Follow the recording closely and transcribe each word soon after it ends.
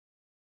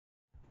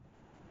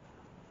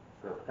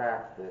the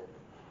fact that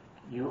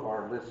you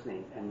are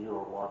listening and you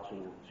are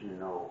watching, that you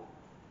know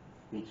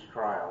each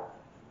trial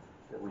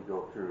that we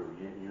go through.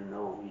 You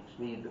know each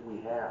need that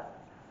we have,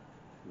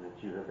 and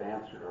that you have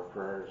answered our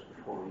prayers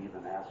before we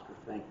even ask or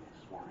think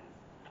this morning.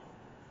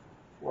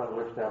 I want to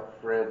lift up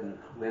Fred and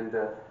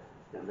Linda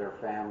and their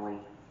family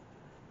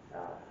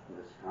in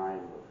this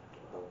time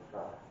of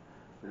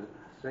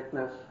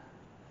sickness.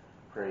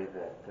 Pray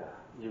that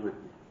you would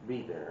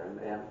be there,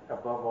 and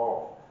above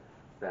all,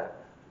 that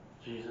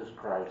Jesus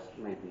Christ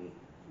may be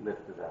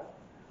lifted up.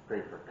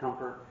 Pray for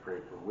comfort, pray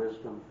for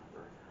wisdom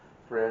for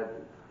Fred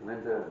and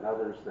Linda and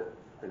others that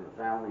in the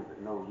family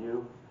that know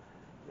you,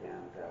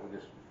 and we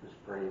just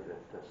pray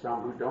that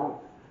some who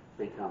don't,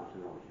 they come to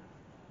know you.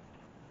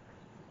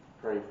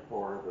 Pray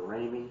for the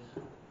Ramies,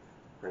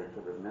 pray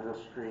for the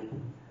ministry.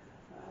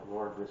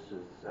 Lord, this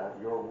is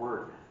your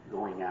word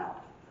going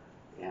out,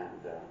 and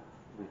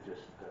we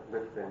just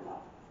lift them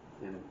up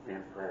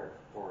in prayer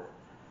for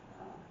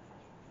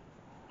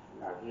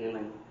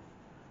healing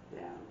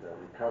and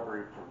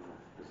recovery from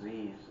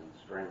disease and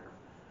strength,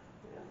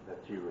 and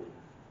that you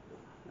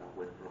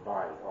would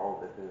provide all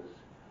that is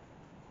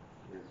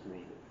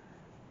needed.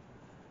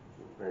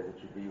 We pray that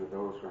you be with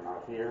those who are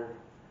not here.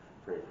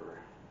 Pray for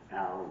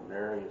Al and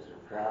Mary as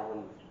they're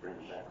traveling, that you bring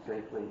them back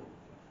safely.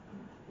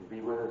 And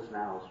be with us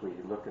now as we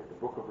look at the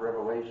book of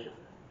Revelation,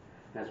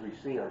 as we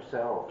see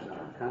ourselves and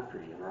our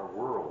country and our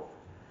world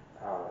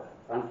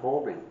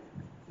unfolding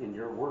in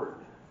your word.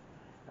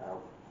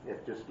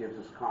 It just gives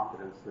us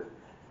confidence that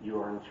you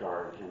are in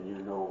charge and you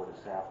know what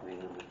is happening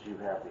and that you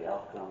have the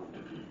outcome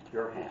in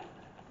your hand.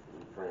 And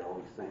we pray all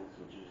these things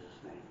in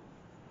Jesus' name.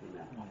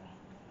 Amen.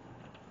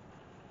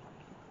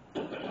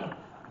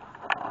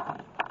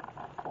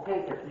 Okay,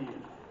 if you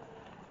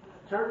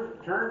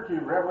turn to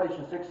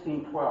Revelation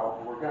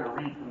 16:12, we're going to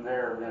read from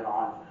there and then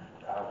on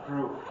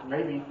through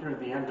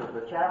the end of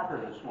the chapter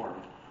this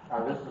morning.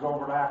 This is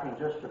overlapping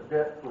just a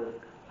bit with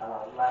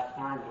last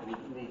time, but we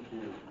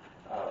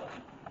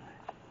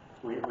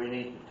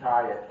need to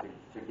tie it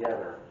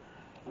together.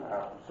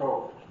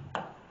 So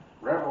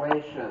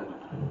Revelation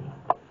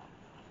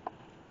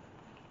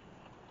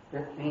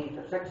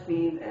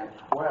 16 and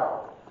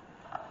 12.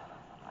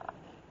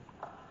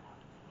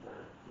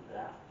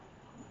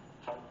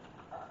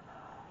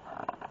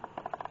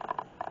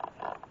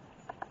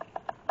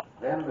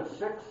 Then the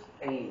sixth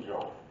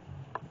angel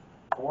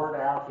poured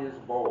out his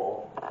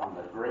bowl on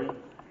the great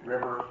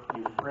river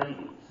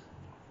Euphrates,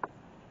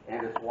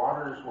 and its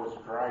water was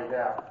dried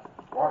up,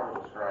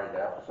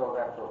 so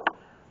that the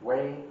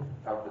way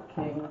of the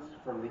kings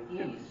from the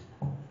east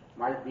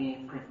might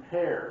be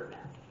prepared.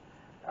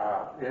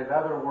 In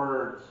other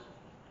words,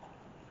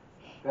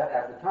 that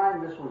at the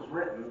time this was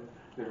written,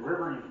 the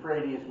river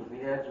Euphrates was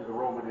the edge of the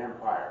Roman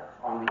Empire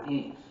on the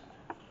east.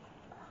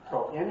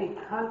 So any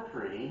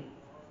country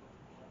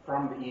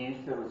from the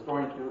east that was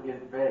going to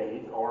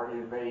invade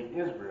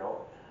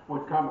Israel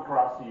would come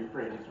across the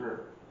Euphrates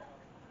River.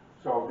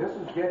 So this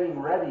is getting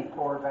ready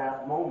for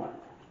that moment.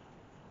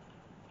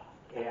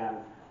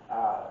 And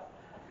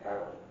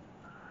the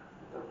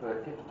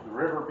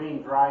river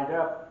being dried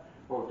up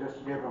will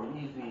just give them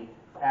easy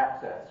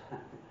access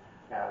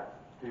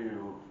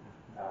to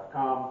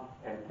come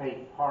and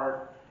take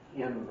part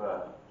in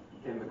the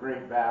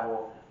great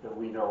battle that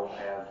we know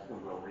as,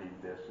 and we'll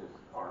read this, as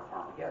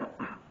Armageddon.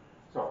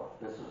 So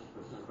this is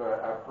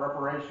the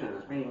preparation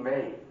is being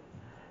made.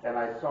 And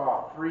I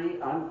saw 3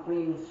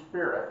 unclean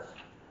spirits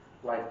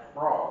like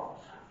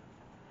frogs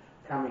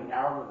coming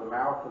out of the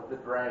mouth of the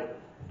dragon,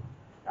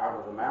 out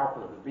of the mouth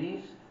of the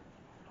beast,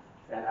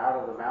 and out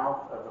of the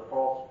mouth of the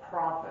false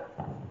prophet.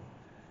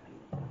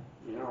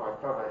 You know, I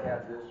thought I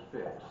had this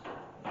fixed.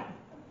 It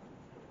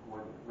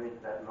wouldn't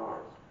make that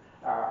noise.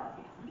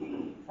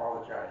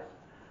 Apologize.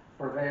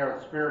 For they are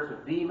the spirits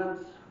of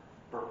demons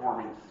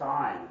performing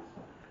signs,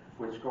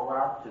 which go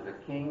out to the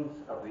kings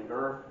of the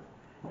earth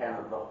and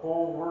of the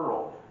whole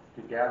world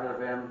to gather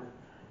them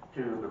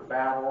to the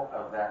battle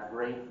of that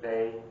great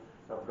day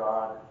of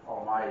God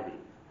Almighty.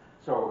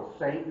 So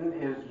Satan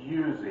is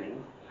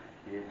using,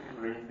 you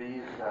read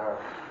these, the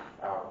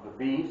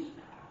beast,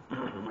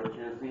 which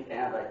is the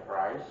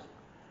Antichrist,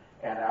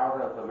 and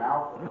out of the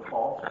mouth of the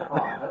false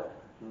prophet,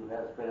 who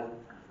has been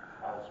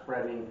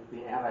spreading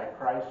the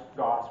Antichrist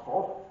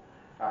gospel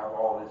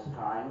all this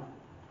time.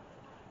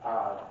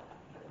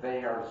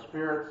 They are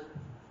spirits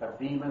of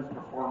demons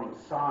performing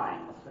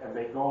signs, and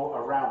they go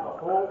around the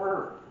whole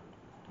earth.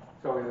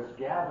 So it is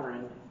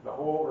gathering the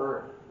whole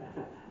earth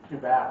to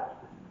battle,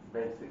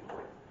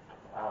 basically,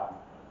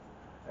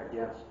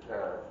 against,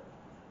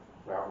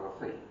 we'll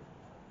see.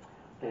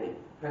 Okay,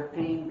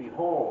 15,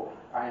 behold,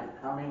 I am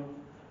coming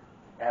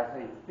as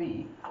a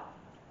thief.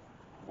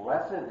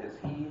 Blessed is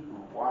he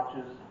who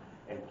watches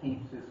and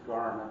keeps his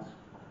garments,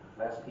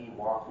 lest he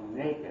walk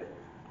naked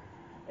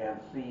and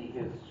see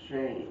his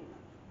shame.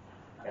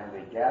 And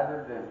they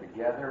gathered them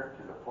together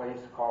to the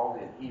place called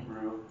in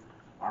Hebrew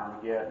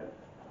Armageddon.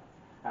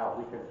 Now,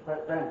 we could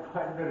spend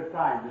quite a bit of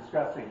time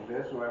discussing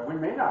this. We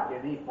may not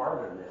get any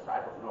farther than this,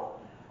 I don't know.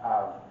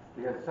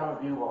 because some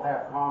of you will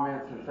have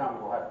comments and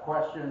some will have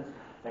questions,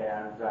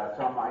 and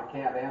some I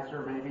can't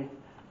answer maybe,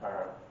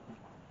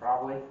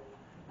 probably,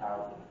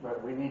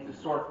 but we need to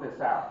sort this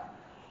out.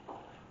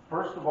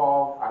 First of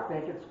all, I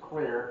think it's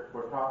clear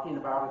we're talking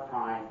about a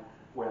time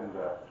when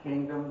the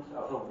kingdoms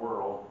of the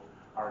world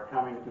are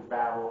coming to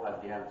battle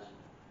against,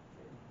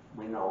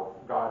 we know,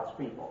 God's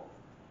people,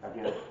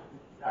 against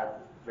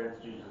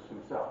Jesus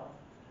himself.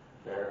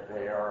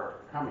 They are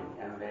coming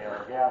and they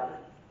are gathered.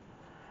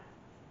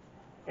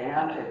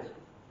 And it's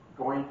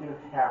going to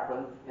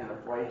happen in a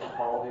place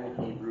called in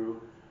Hebrew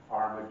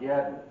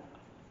Armageddon.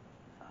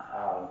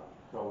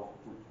 So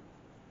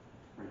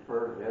we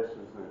refer to this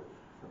as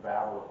the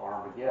Battle of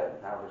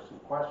Armageddon. Now there's some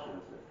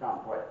questions that come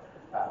with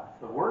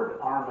the word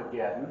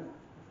Armageddon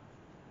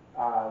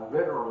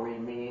literally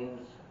means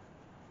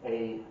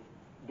a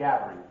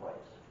gathering place.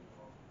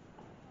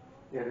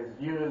 It is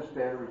used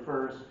and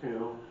refers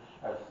to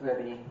a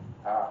city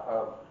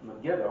of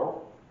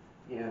Megiddo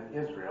in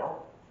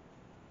Israel.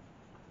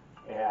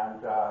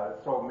 And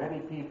so many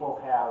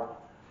people have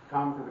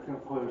come to the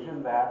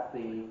conclusion that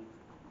the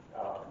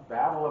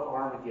Battle of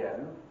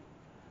Armageddon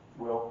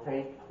will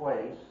take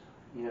place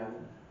in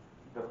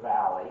the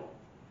valley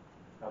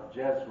of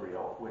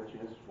Jezreel, which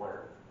is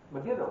where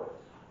Megiddo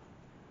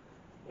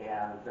is.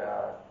 And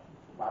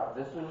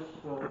this is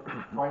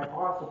quite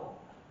possible.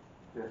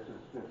 This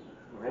is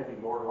maybe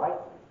more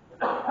likely.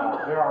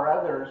 There are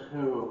others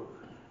who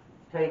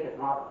take it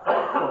not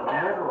quite so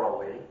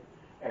literally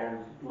and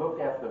look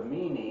at the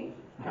meaning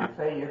and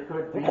say it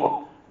could be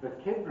the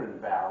Kidron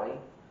Valley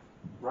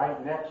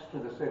right next to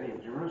the city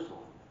of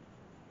Jerusalem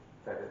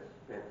that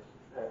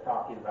it's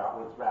talking about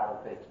when this battle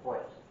takes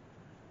place.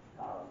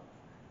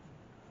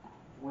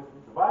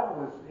 The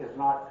Bible is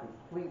not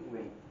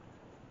completely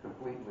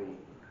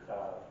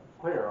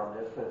clear on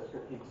this as to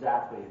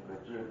exactly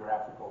the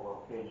geographical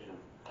location,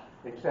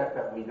 except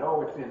that we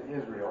know it's in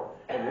Israel,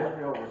 and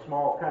Israel is a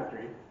small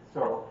country,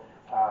 so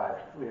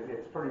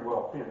it's pretty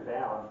well pinned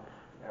down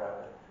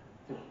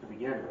to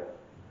begin with.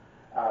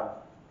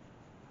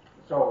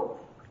 So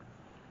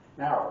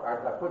now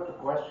I put the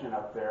question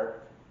up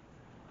there: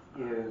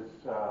 is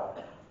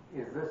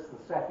this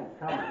the second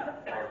coming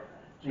of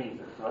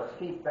Jesus? So let's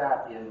keep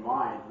that in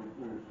mind.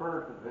 We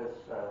refer to this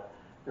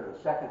to the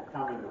second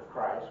coming of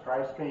Christ.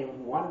 Christ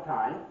came one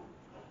time,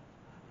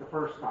 the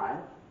first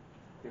time,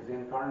 his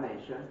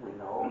incarnation. We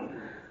know we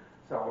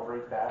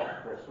celebrate that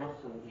at Christmas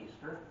and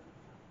Easter,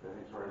 that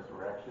his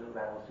resurrection.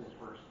 That was his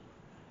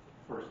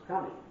first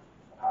coming.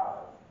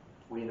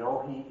 We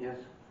know he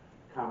is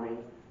coming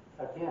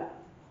again,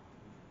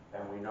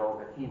 and we know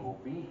that he will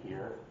be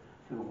here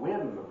to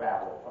win the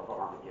battle of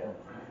Armageddon.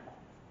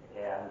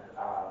 And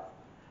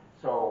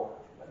so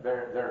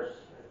there's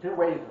two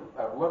ways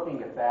of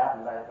looking at that,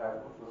 and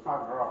let's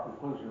not draw a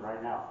conclusion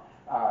right now.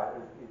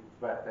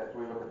 But as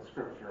we look at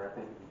Scripture, I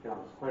think it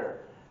becomes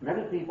clear.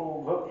 Many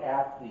people look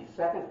at the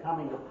second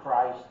coming of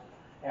Christ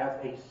as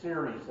a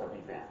series of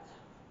events,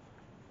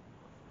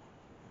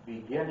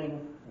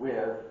 beginning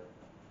with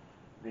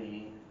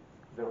the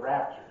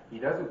rapture. He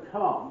doesn't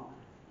come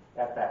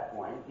at that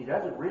point. He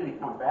doesn't really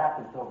come back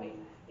until the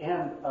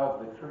end of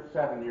the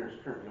 7 years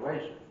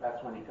tribulation.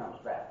 That's when he comes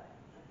back.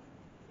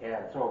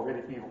 And so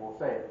many people will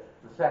say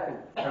the second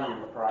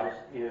coming of Christ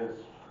is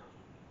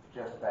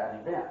just that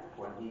event.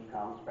 When he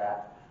comes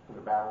back for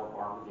the Battle of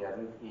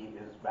Armageddon, he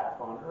is back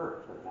on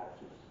earth, and that's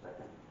his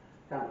second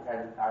coming.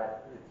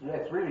 And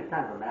it's really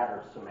kind of a matter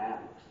of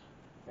semantics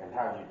and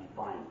how you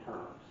define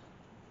terms.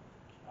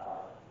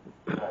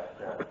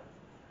 But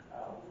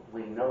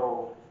we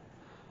know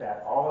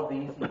that all of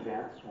these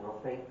events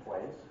will take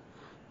place.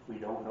 We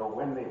don't know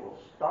when they will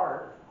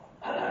start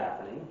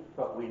happening,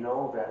 but we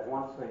know that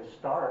once they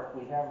start,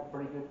 we have a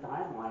pretty good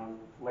timeline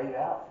laid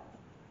out.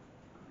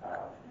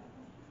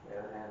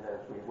 And as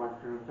we went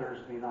through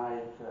Thursday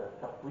night a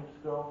couple weeks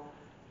ago,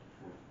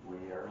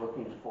 we are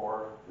looking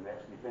for the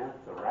next event,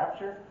 the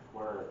rapture,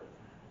 where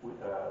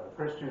the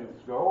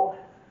Christians go.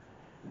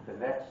 The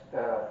next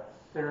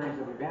series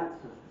of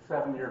events is the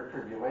 7-year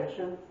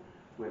tribulation,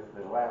 with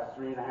the last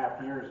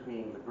 3.5 years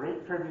being the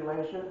Great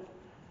Tribulation.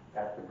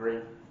 At the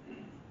great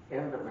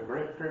end of the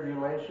Great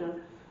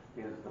Tribulation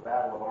is the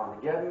Battle of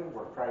Armageddon,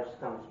 where Christ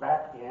comes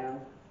back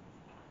and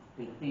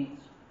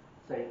defeats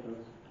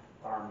Satan's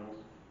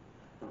armies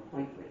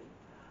completely.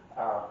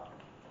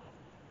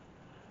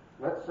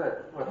 Let's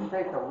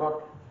take a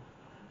look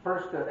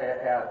first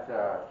at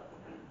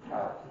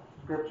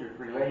scriptures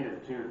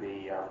related to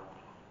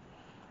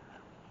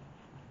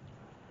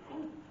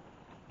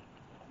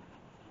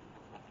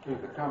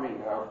the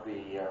coming of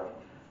the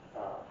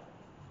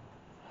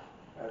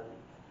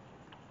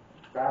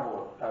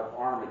Battle of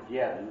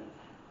Armageddon.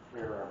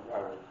 Here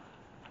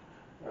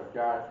I've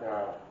got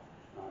a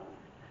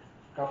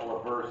couple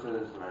of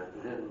verses, and I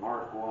didn't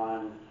mark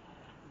one.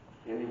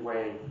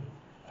 Anyway,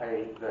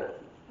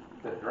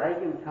 the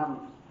dragon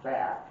comes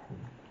back,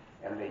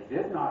 and they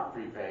did not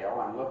prevail.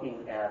 I'm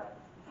looking at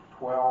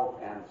 12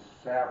 and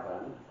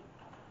 7,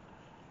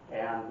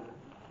 and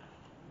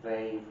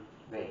they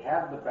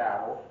had the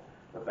Battle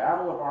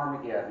of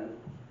Armageddon,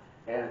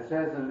 And it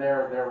says in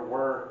there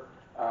were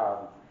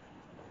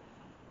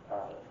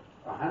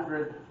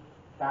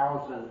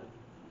 100,000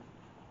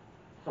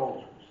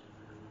 soldiers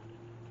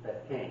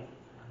that came.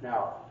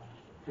 Now,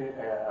 if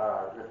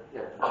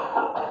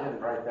I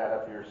didn't write that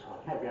up here, so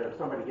if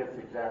somebody gets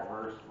the exact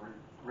verse,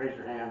 raise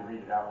your hand,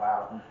 read it out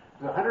loud.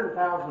 It's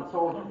 100,000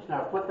 soldiers.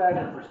 Now, put that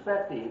in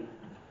perspective,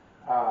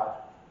 or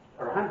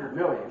 100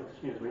 million,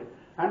 excuse me,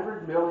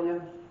 100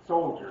 million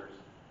soldiers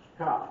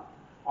come.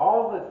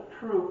 All the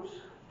troops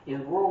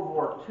in World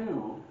War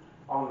II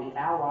on the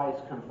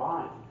Allies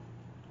combined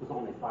was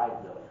only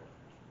 5 million.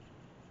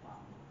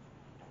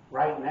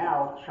 Right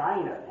now,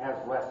 China has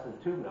less than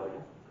 2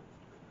 million.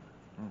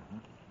 Mm-hmm.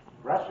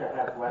 Russia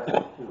has less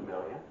than 2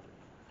 million.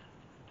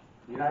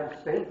 The United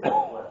States has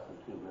less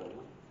than 2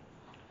 million.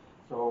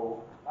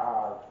 So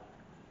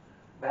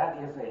that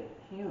is a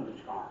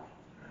huge army.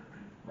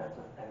 That's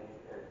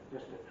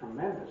just a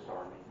tremendous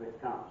army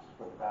that comes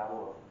for the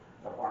Battle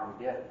of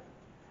Armageddon.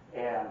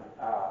 And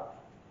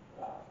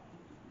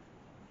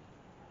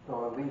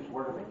so at least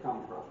where do they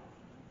come from?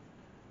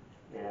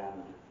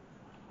 And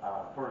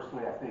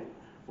personally, I think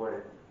what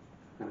it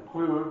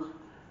concludes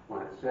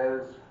when it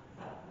says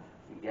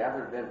he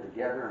gathered them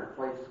together in a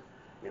place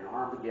in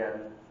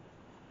Armageddon,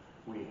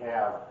 we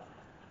have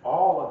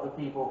all of the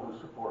people who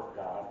support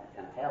God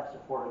and have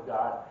supported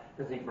God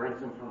because he brings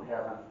them from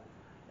heaven,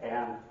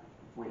 and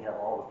we have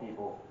all the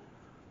people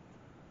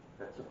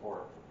that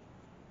support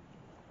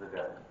the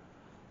devil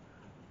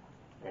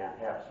and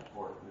have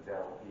supported the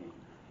devil. He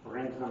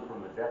brings them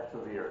from the depths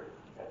of the earth.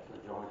 That's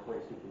the only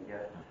place he can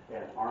get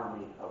an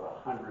army of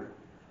 100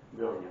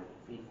 million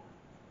people.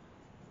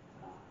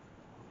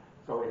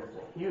 So it's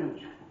a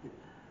huge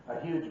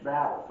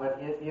battle, but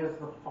it is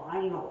the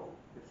final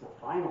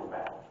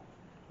battle.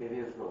 It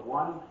is the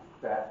one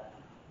that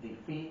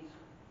defeats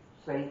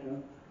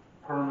Satan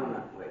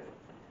permanently.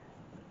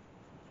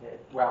 Okay.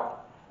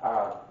 Well,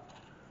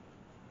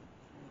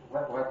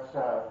 let's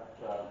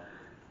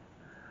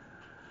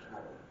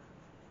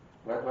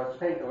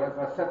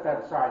set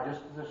that aside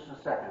just a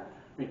second,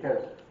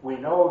 because we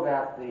know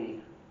that the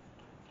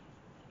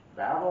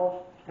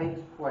battle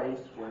takes place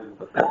when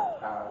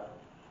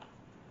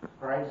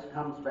Christ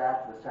comes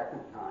back the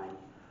second time.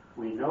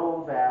 We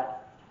know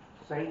that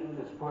Satan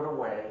is put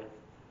away,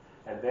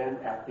 and then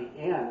at the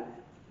end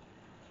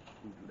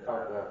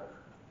of the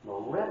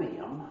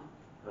millennium,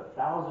 the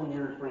 1,000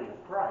 years reign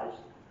of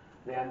Christ,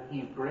 then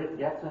he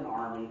gets an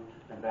army,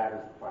 and that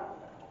is the final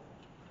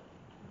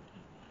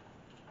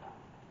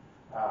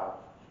battle.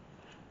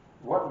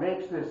 What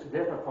makes this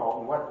difficult,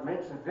 and what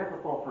makes it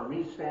difficult for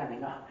me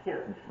standing up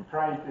here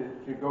trying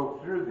to go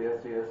through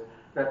this, is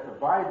that the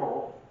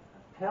Bible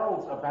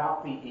tells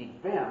about the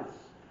events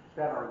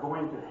that are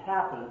going to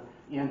happen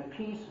in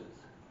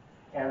pieces.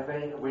 And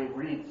we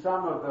read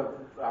some of the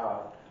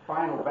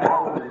final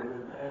battle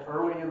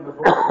early in the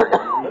book, we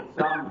read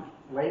some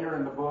later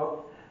in the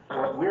book.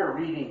 What we're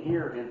reading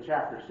here in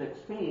chapter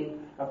 16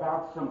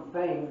 about some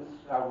things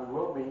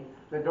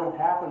that don't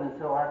happen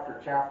until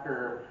after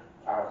chapter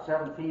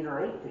 17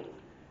 or 18.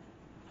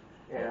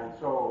 And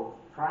so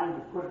trying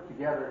to put it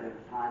together in a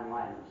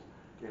timeline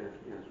is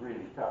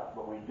really tough.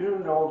 But we do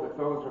know that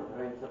those are the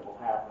things that will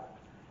happen.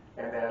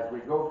 And as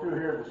we go through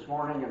here this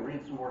morning and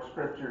read some more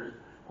scriptures,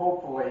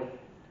 hopefully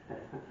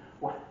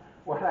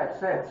what I've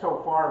said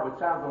so far, which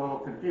sounds a little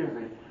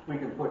confusing, we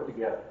can put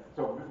together.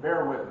 So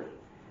bear with me.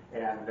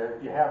 And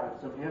if you have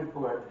some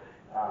input,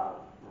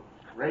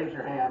 raise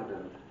your hand,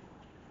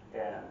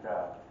 and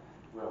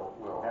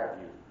we'll have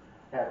you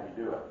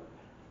do it.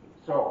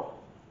 So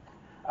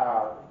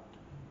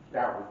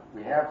now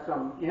we have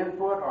some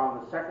input on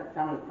the second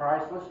coming of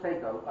Christ. Let's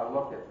take a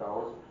look at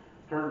those.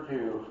 Turn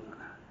to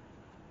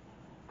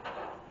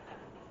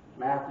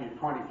Matthew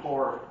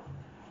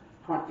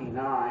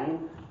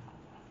 24:29.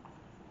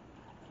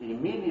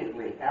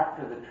 Immediately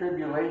after the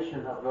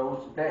tribulation of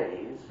those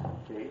days,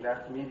 okay,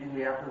 that's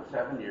immediately after the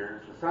 7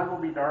 years, the sun will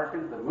be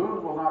darkened, the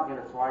moon will not get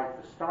its light,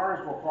 the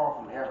stars will fall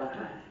from heaven,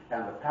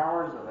 and the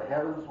powers of the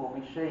heavens will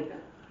be shaken.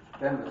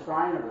 Then the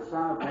sign of the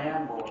Son of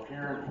Man will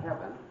appear in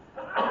heaven.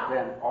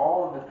 Then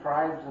all of the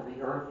tribes of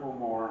the earth will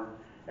mourn,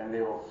 and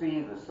they will see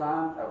the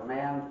Son of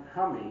Man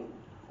coming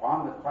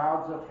on the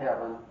clouds of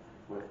heaven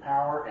with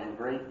power and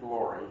great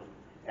glory,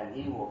 and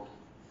he will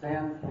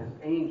send his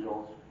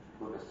angels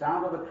with the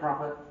sound of a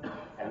trumpet,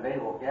 and they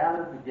will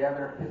gather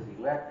together his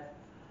elect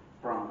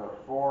from the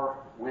four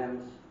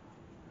winds,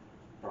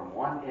 from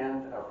one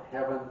end of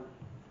heaven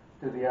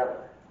to the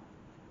other.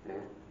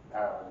 Okay?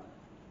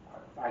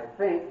 I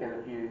think, and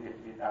if you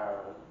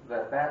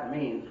that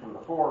means from the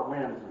four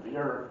winds of the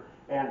earth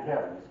and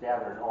heaven. He's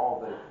gathered all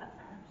the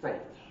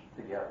saints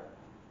together,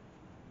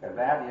 and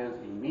that is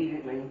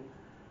immediately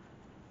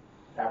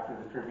after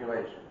the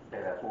tribulation.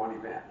 Okay, that's one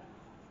event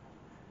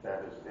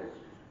that is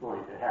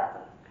going to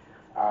happen.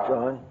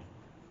 John?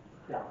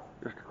 Yeah.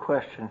 Just a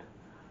question.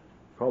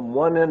 From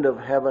one end of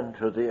heaven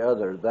to the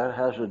other, that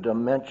has a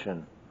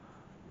dimension.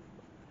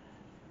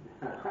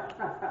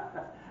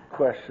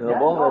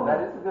 Questionable. Yeah, no,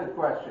 that is a good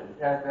question.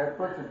 That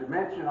puts a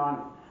dimension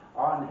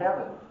on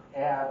heaven.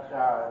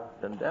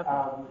 Then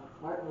definitely.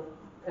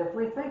 If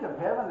we think of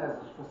heaven as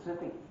a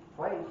specific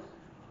place,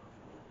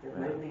 it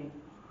maybe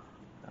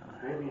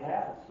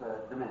has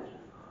a dimension.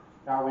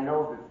 Now we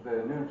know that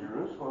the New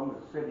Jerusalem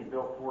is a city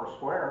built 4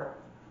 square,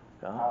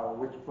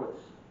 which puts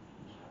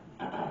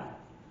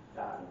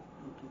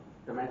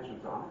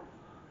dimensions on it.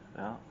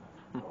 Yeah.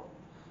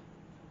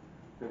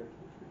 So,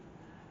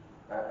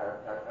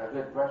 a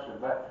good question,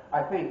 but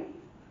I think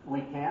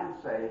we can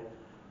say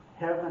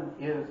heaven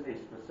is a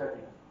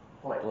specific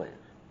place.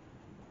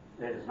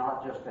 It is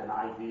not just an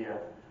idea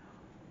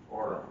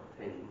or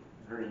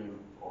a dream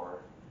or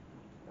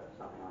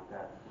something like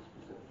that. It's a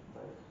specific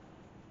place.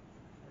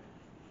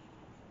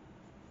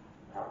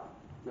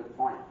 Good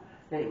point.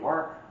 Okay,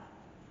 Mark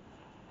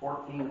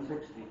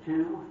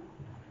 14:62.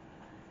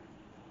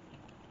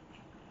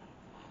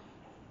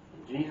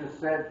 Jesus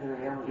said to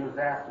him, he was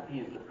asked if he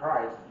is the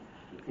Christ.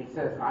 He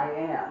says, I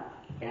am,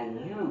 and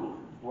you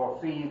will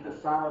see the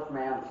Son of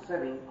Man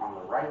sitting on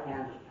the right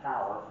hand of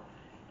power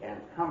and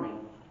coming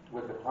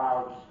with the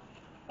clouds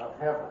of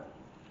heaven.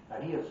 Now,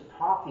 he is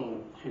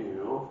talking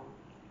to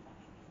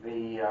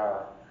the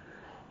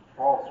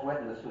false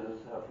witnesses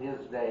of his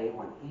day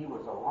when he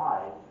was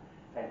alive,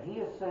 and he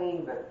is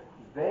saying that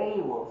they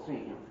will see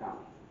him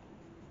coming.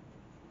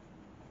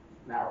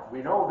 Now,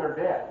 we know they're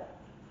dead.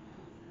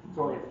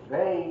 So if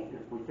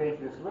we take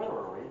this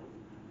literally,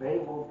 they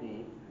will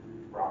be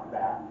brought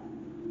back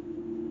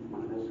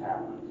when this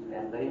happens,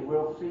 and they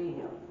will see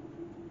him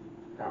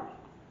coming.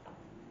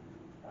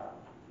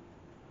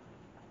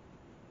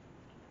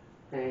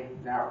 Okay,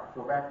 now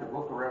go back to the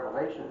book of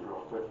Revelation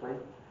real quickly.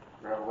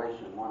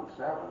 Revelation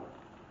 1:7.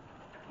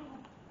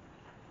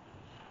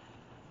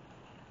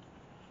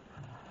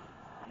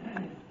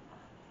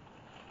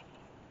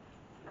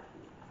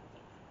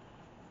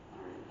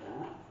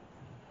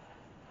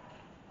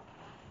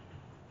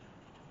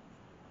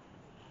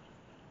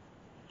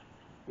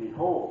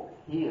 Behold,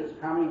 he is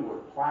coming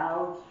with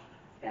clouds,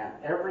 and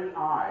every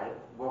eye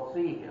will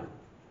see him,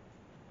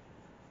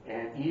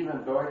 and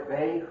even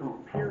they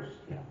who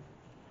pierced him.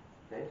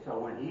 Okay, so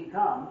when he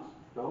comes,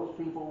 those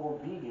people will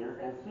be here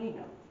and see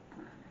him.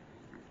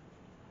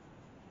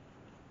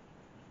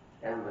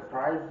 And the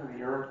tribes of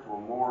the earth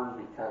will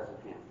mourn because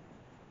of him.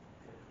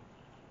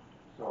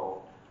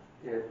 So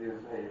it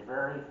is a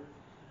very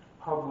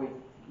public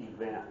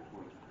event.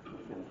 We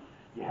can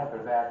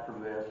gather that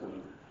from this,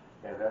 and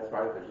that's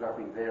why there's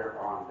nothing there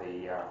on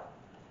the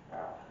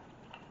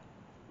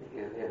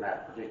in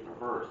that particular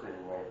verse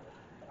anyway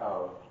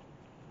of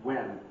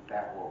when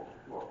that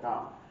will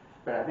come.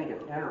 But I think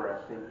it's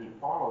interesting. He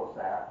follows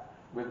that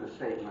with the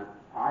statement,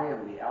 "I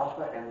am the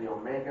Alpha and the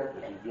Omega,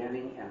 the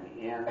beginning and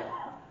the end,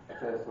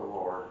 says the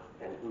Lord,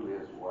 and who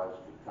is, was,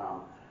 to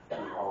come, the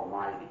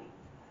Almighty."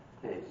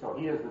 Okay, so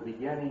he is the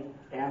beginning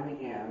and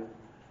the end.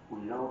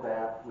 We know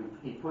that.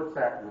 He puts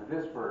that with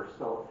this verse,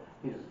 so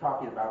he's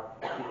talking about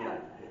the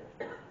end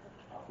here.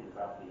 Talking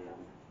about the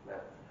end.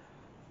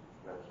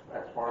 That's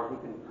as far as we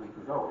can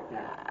go. We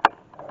can't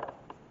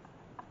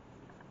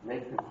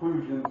make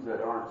conclusions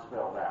that aren't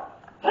spelled out.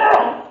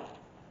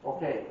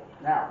 Okay,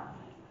 now,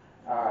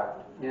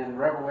 in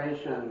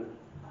Revelation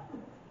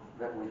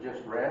that we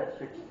just read,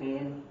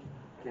 16,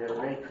 it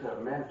makes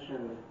a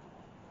mention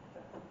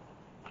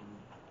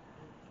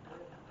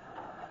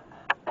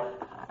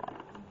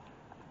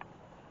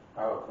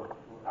of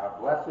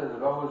blessed are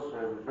those,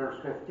 verse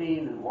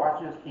 15, who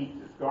watches, keeps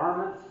his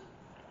garments.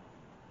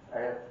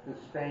 At the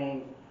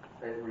staying,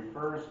 it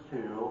refers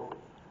to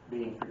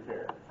being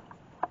prepared.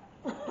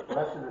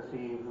 Blessed is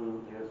he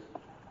who is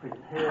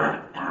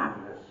prepared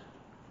when this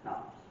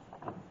comes.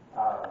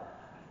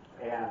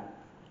 And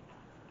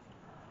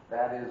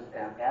that is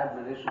an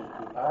admonition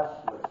to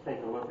us. Let's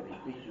take a look at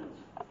Ephesians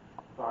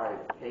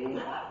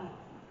 5:8.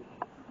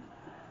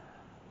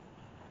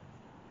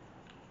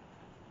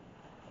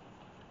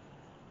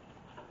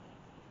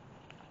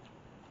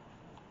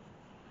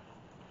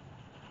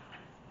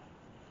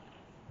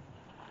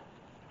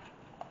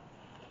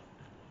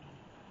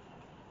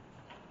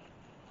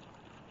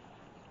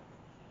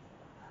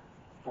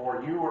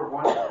 For you were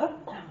once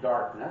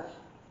darkness,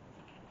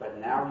 but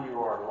now you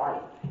are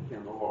light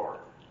in the Lord.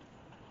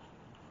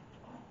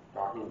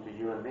 Talking to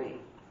you and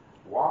me.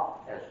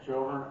 Walk as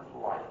children of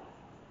light.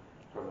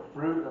 For the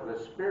fruit of the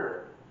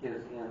Spirit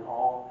is in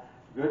all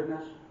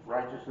goodness,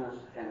 righteousness,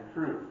 and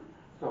truth.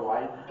 So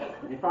light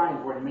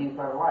defines what it means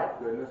by light.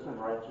 Goodness and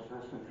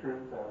righteousness and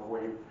truth, the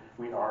way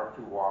we are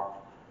to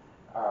walk.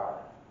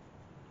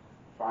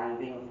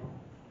 Finding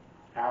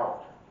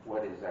out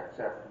what is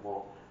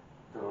acceptable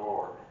to the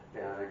Lord.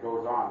 And it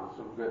goes on with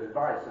some good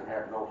advice, and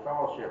have no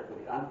fellowship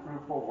with the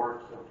unfruitful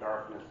works of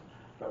darkness,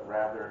 but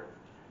rather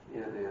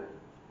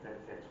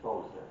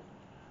expose them.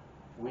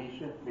 We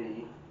should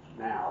be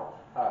now,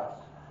 us,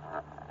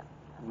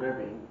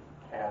 living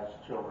as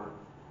children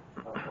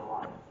of the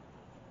light.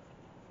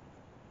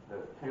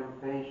 The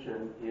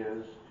temptation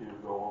is to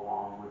go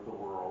along with the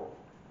world,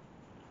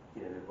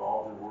 get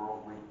involved in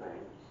worldly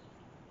things,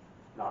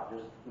 not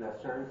just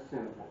necessarily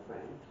sinful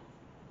things,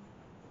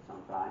 but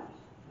sometimes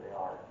they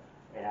are,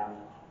 and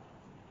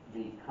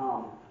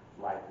become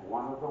like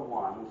one of the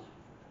ones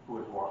who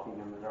is walking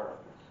in the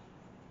darkness.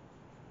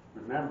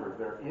 Remember,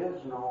 there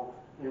is no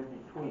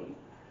in-between.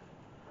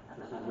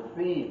 This is a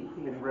theme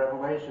in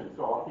Revelation,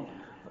 so I'll keep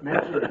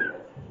mentioning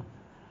it.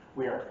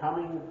 We are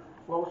coming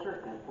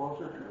closer and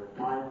closer to the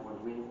time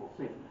when we will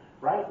see.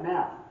 Right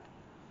now,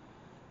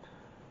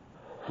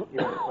 if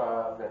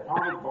the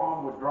atomic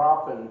bomb would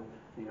drop and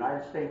the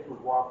United States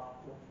would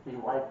be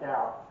wiped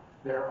out,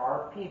 there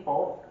are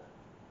people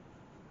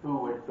who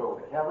would go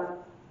to heaven,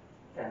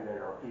 and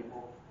there are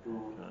people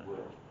who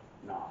would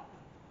not,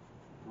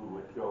 who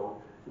would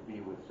go to be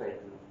with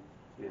Satan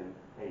in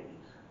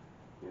Hades,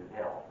 in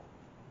hell.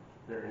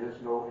 There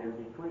is no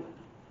in-between.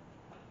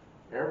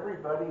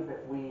 Everybody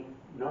that we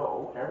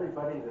know,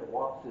 everybody that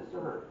walks this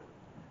earth,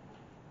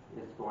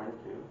 is going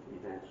to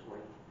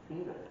eventually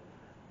be there.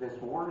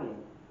 This warning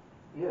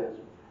is,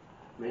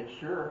 make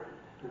sure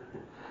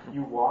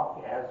you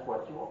walk as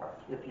what you are.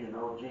 If you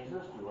know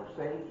Jesus, you are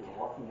saved, you're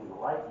walking in the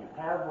light, you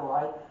have the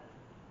light,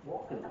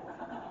 walk in the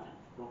light.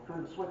 Don't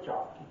turn the switch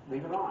off,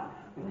 leave it on.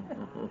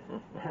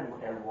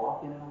 and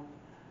walk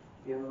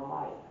in the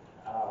light.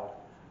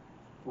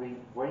 We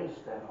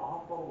waste an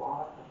awful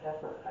lot of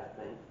effort,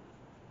 I think,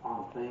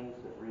 on things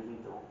that really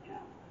don't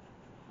count.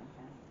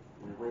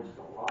 We waste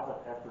a lot of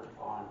effort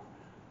on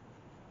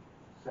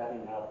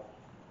setting up,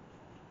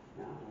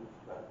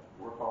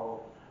 work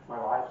all my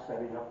life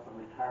setting up a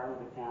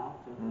retirement account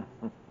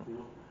and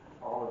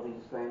all of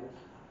these things.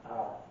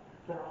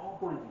 They're all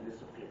going to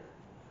disappear.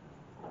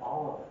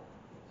 All of it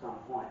at some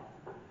point.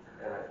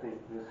 And I think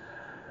this,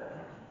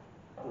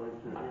 going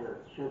through here,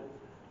 should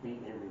be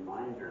a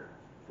reminder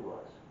to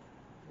us.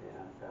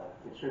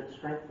 And it should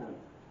strengthen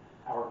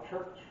our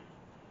church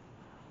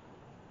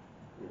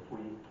if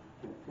we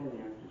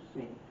continue to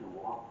seek to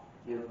walk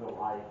in the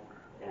light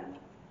and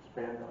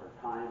spend our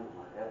time and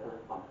our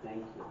effort on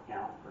things that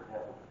count for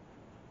heaven.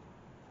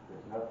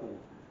 There's nothing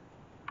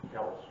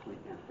else we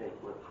can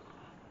take with us.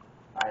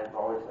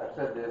 I've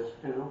said this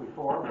too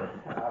before,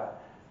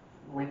 but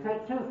we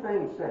take two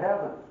things to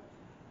heaven.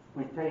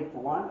 We take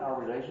one, our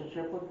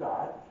relationship with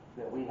God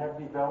that we have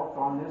developed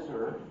on this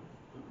earth,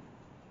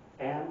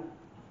 and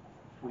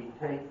we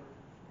take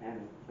and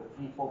the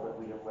people that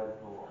we have led to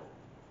the Lord.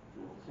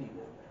 We will see them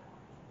there.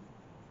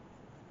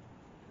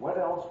 What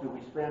else do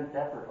we spend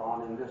effort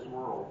on in this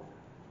world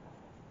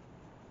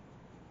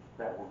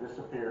that will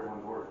disappear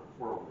when the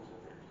world disappears?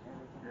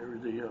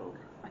 Everything else.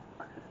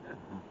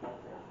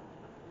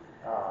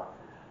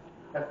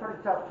 That's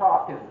pretty tough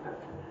talk, isn't it?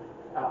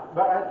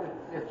 But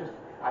it's just,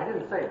 I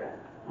didn't say that.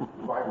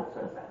 The Bible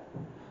says that.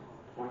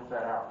 Points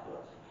that out to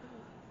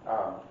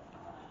us.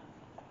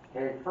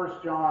 Okay, 1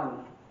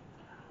 John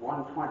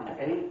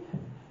 1:28.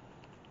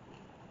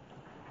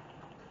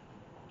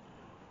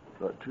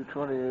 What,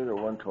 228 or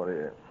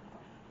 128?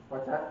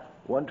 What's that?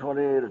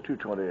 128 or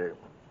 228?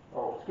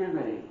 Oh, excuse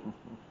me.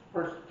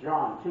 1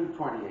 John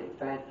 2:28.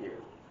 Thank you.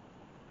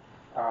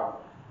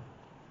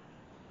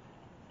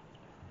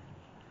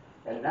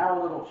 And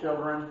now, little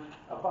children,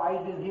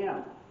 abide in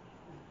him,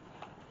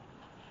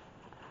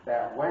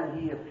 that when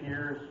he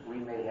appears, we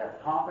may have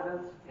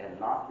confidence and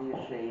not be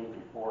ashamed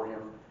before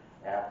him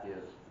at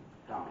his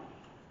coming.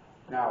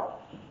 Now,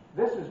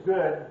 this is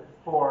good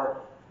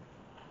for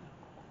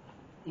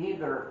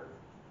either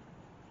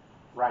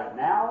right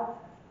now,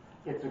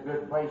 it's a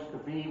good place to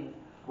be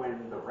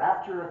when the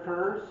rapture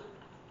occurs.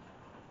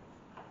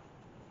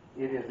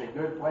 It is a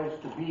good place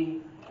to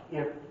be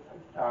if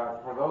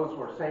for those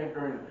who are saved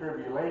during the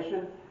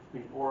tribulation,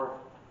 before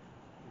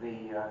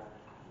the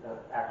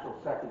actual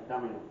second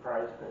coming of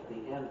Christ at the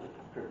end of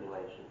the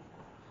tribulation.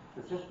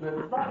 It's just good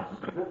advice.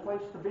 It's a good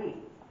place to be.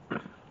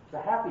 It's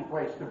a happy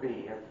place to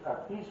be. It's a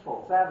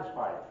peaceful,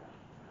 satisfied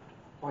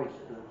place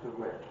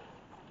to live.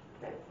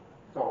 Okay.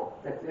 So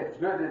it's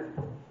good.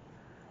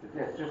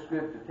 It's just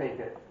good to take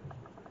it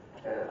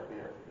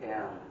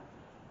and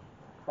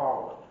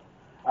follow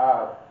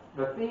it.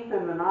 The thief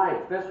in the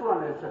night. This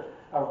one is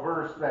a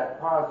verse that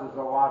causes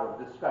a lot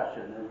of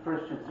discussion in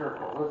Christian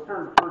circles. Let's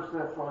turn to 1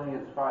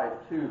 Thessalonians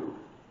 5:2.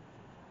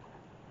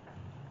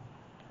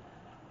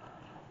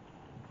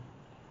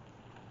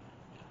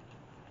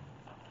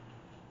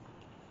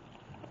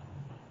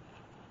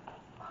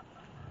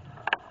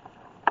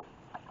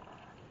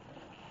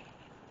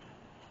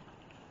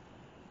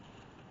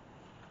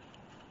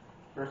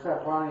 First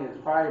Thessalonians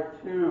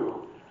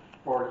 5:2,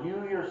 for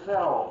you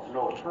yourselves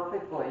know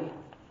perfectly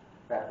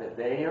that the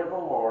day of the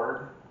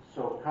Lord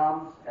so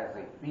comes as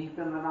a thief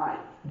in the night.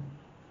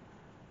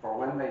 For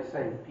when they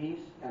say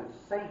peace and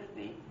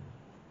safety,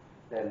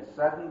 then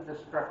sudden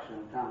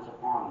destruction comes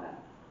upon them,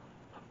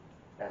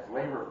 as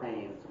labor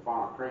pains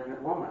upon a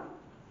pregnant woman,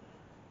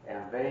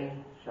 and they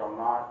shall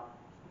not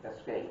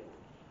escape.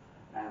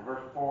 And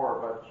verse 4,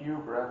 but you,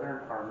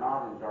 brethren, are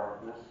not in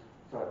darkness,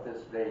 so that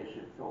this day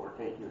should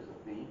overtake you as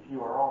a thief.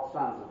 You are all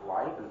sons of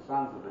light and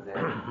sons of the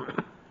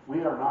day.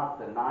 We are not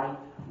the night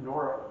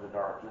nor of the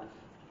darkness.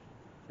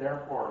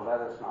 Therefore,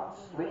 let us not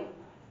sleep,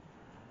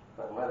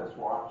 but let us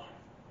watch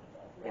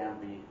and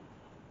be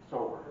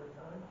sober.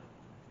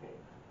 Okay.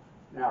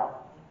 Now,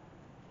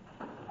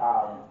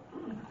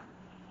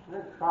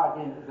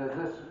 Does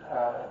this,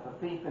 the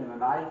thief in the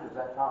night, is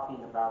that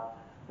talking about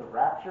the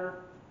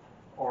rapture,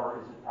 or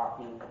is it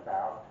talking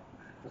about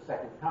the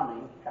second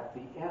coming at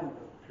the end of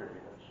the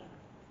tribulation?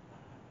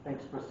 I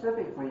think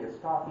specifically it's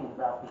talking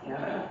about the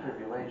end of the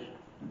tribulation.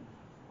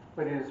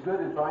 But it is good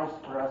advice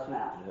for us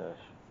now, Yes.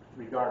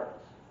 regardless.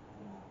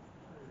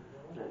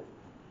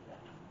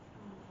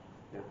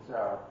 It's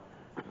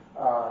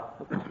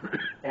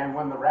and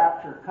when the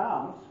rapture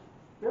comes,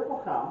 it will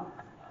come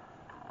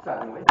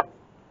suddenly,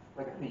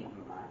 like a thief in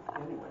the night,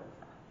 anyway.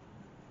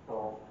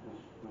 So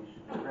we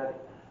should be ready.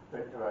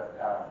 But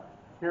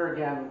here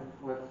again,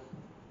 let's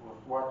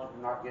watch if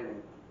we're not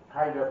getting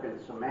tied up in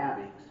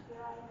semantics,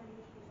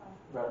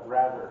 but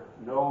rather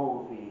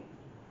know the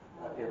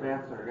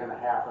events that are going to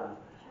happen,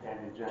 and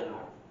in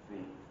general,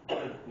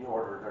 the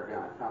order they're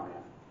going to come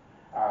in.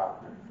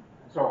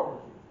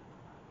 So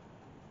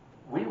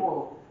we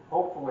will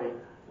hopefully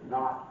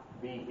not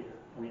be here.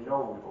 We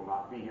know we will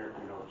not be here if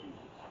we know Jesus.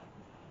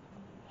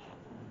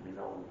 We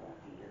know we won't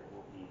be here.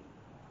 We'll be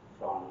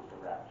gone with the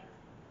rapture.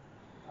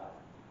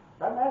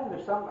 I imagine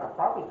there's I'm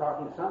probably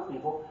talking to some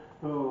people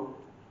who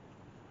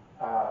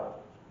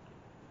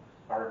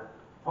are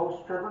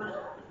post-tribbers,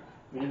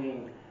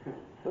 meaning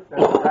that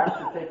the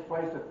rapture takes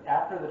place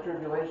after the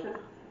tribulation.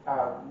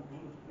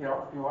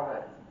 If you want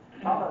to,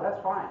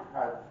 that's fine.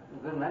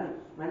 There are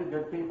many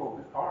good people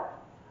that are.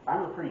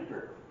 I'm a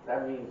pre-tribber.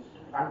 That means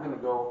I'm going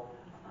to go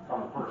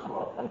on the first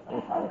level.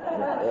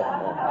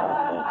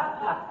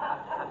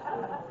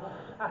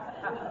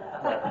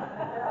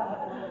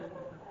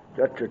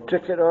 Got your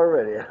ticket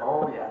already.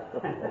 Oh, yeah.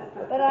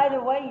 But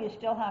either way, you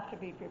still have to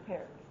be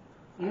prepared.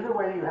 Either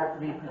way, you have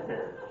to be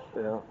prepared.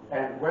 Yeah.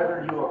 And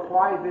whether you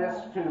apply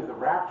this to the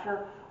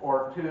rapture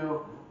or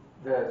to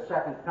the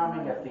second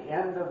coming at the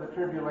end of the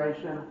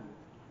tribulation,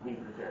 be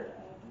prepared.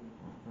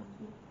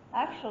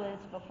 Actually,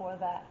 it's before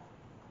that.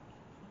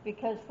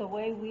 Because the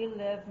way we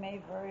live may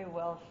very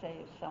well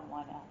save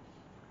someone else.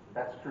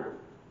 That's true.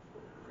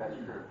 That's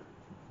true.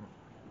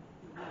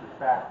 In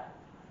fact,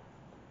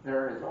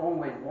 there is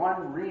only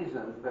one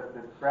reason that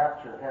the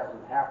rapture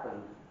hasn't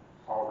happened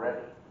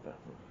already.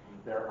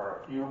 There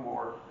are a few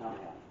more coming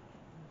in. A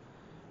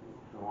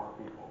few more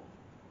people.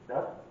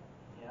 Doug?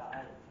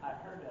 Yeah, I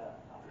heard a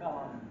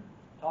fellow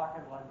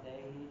talking one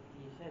day.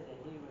 He said that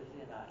he was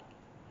in a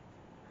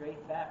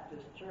great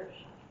Baptist church,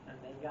 and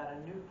they got a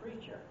new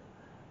preacher.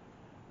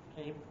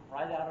 Came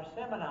right out of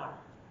seminar,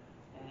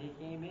 and he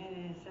came in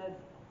and he said,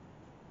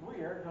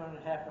 "We are going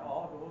to have to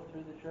all go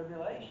through the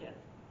tribulation."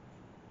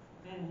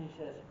 And he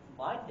says,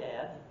 "My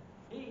dad,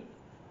 he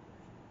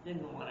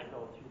didn't want to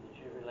go through the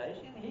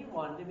tribulation. He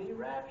wanted to be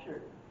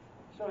raptured."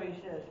 So he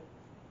says,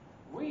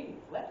 "We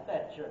left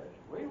that church.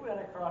 We went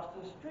across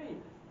the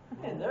street,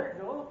 and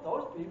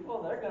those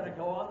people, they're going to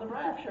go on the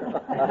rapture."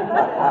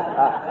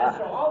 And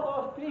so all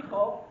those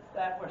people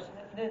that were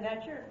sitting in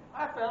that church,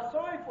 I felt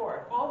sorry for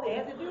it. All they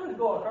had to do was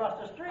go across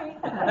the street.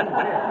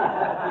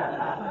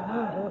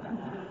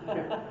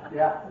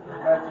 Yeah,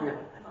 that's a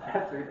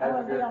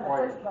good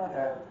point.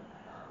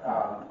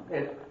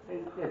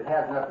 It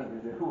has nothing to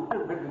do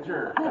with the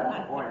church. That's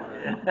the point of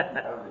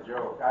the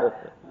joke.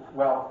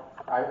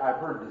 I've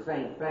heard the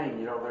same thing.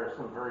 You know, there are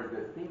some very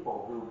good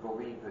people who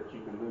believe that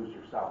you can lose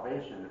your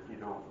salvation if you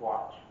don't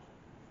watch.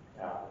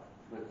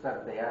 The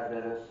Seventh-day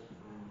Adventists,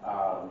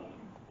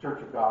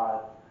 Church of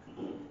God,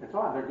 and so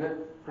on. They're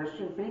good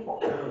Christian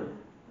people.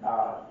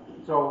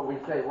 So we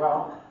say,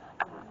 well,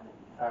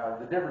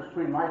 the difference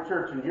between my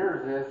church and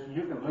yours is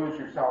you can lose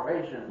your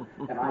salvation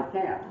and I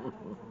can't.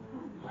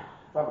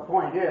 But the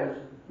point is,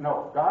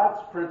 no,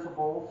 God's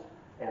principles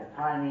and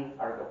timing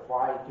are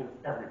applied to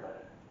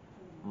everybody,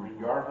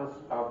 regardless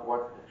of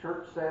what the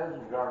church says,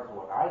 regardless of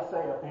what I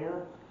say up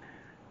here,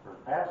 or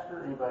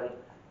pastor, anybody.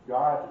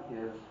 God's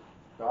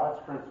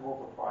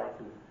principles apply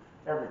to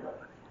everybody.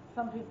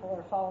 Some people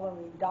are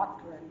following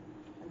doctrine,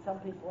 and some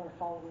people are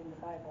following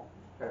the Bible.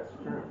 That's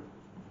true.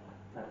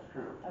 That's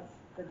true. That's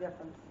the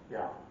difference.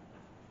 Yeah.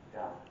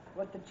 Yeah.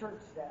 What the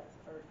church says,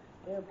 or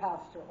their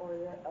pastor, or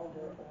their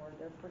elder, or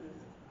their priest.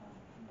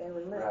 They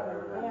were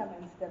listening to them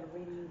instead of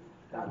reading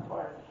God's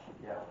word.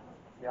 Yeah.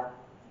 Yeah.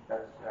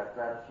 That's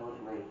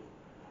absolutely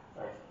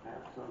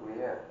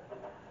it.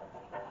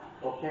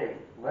 Okay,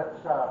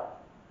 let's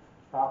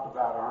talk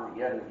about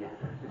Armageddon again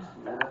for just a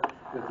minute.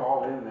 It's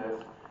all in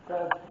this.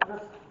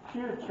 This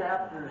few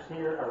chapters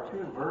here, or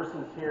few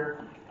verses here,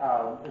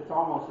 it's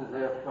almost as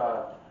if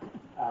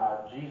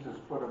Jesus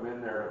put them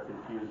in there to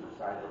confuse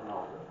us. I don't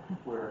know.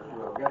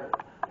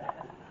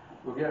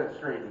 We'll get it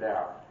straightened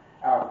out.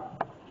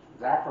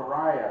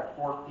 Zechariah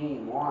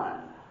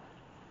 14:1.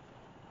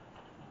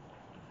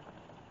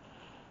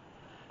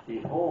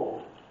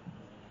 Behold,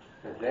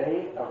 the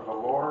day of the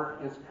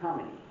Lord is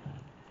coming,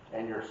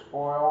 and your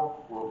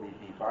spoil will be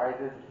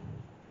divided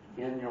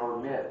in your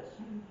midst.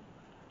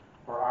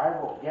 For I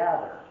will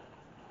gather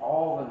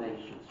all the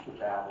nations to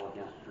battle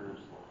against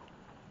Jerusalem.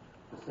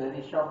 The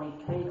city shall be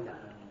taken,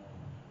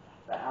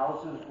 the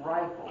houses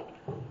rifled,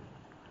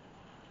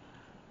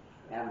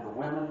 and the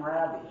women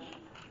ravished.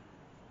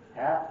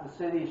 Half the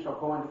city shall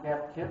go into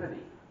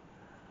captivity,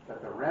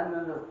 but the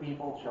remnant of the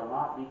people shall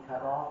not be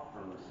cut off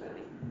from the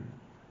city.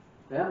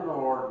 Then the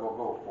Lord will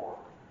go forth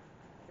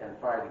and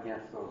fight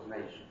against those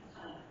nations.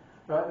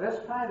 But this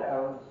kind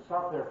of,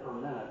 stop there for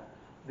a minute.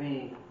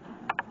 The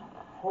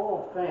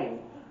whole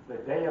thing, the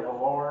day of the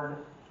Lord,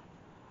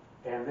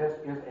 and this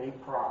is a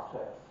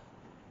process.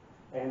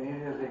 And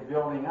it is a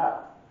building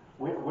up.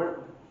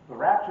 The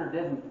rapture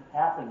didn't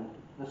happen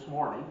this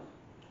morning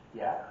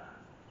yet.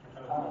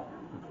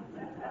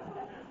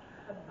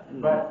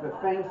 But the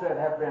things that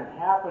have been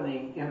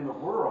happening in the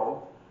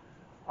world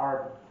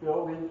are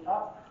building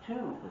up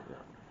to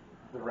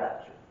the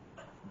rapture.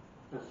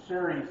 The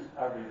series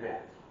of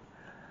events.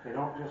 They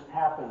don't just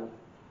happen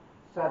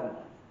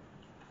suddenly.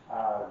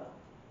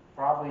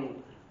 Probably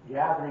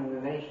gathering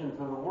the nations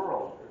of the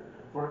world.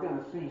 We're going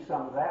to see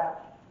some of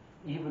that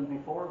even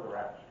before the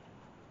rapture.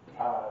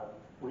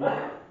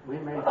 We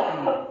may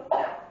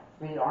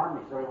see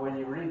armies. So when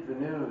you read the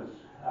news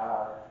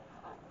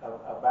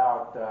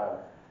about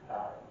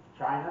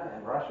China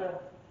and Russia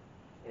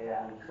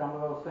and some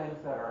of those things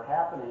that are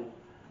happening,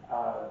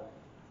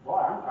 boy,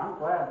 I'm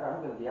glad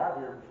I'm going to be out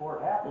here before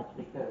it happens,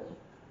 because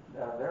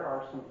there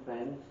are some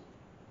things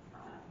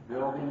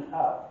building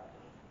up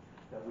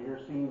that we are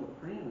seeing the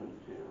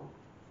prelude to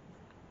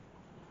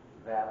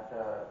that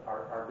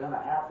are going to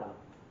happen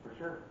for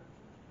sure.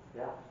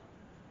 Yeah.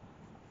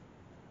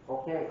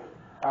 Okay.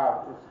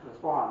 Let's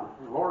go on.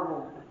 The Lord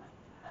will,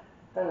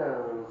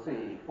 let's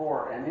see,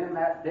 4. And in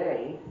that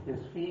day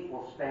his feet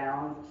will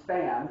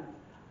stand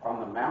on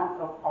the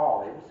Mount of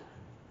Olives,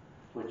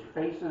 which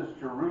faces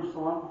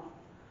Jerusalem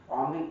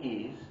on the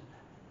east.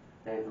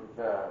 Okay,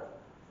 the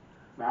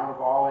Mount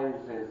of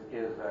Olives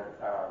is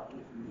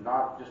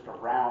not just a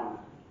round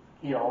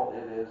hill.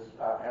 It is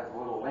has a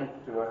little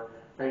length to it.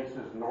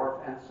 Faces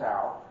north and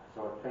south,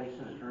 so it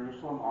faces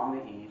Jerusalem on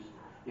the east.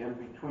 In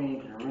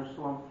between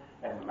Jerusalem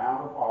and the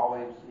Mount of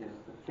Olives is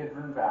the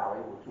Kidron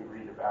Valley, which we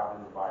read about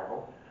in the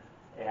Bible,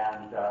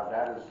 and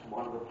that is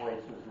one of the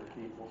places that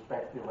people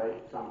speculate.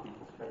 Some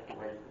people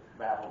speculate that the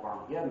Battle of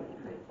Armageddon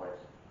will take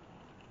place.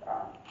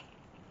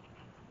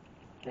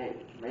 Okay,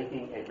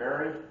 making a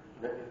very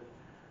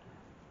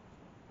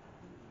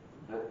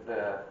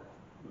the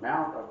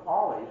Mount of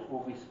Olives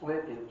will be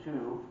split in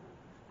two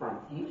from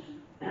east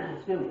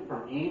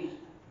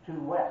to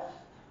west.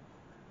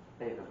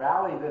 Okay, the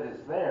valley that is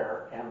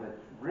there and the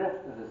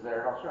rift that is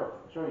there, I'll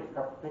show you a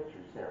couple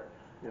pictures here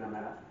in a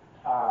minute,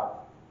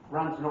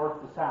 runs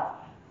north to south.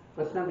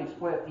 But it's going to be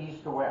split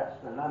east to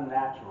west, an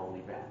unnatural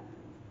event.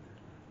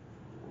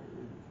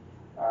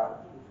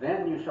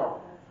 Then you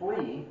shall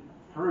flee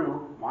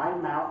through my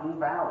mountain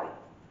valley.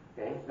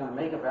 Okay, it's going to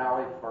make a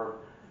valley for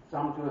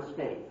some to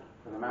escape.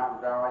 For the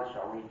mountain valley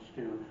shall reach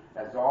to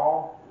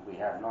Azal. We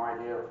have no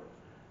idea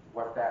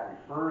what that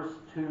refers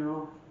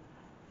to,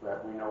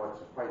 but we know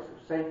it's a place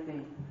of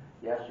safety.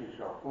 Yes, you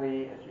shall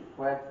flee as you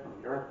fled from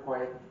the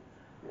earthquake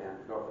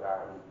in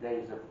the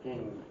days of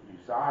King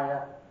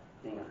Uzziah,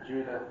 king of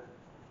Judah.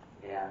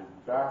 And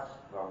thus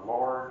the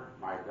Lord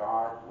my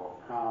God will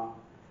come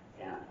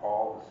and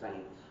all the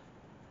saints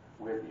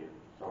with you.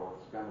 So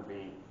it's going to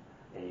be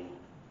a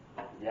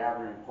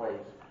gathering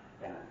place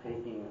and a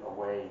taking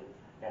away,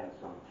 and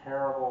some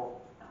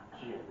terrible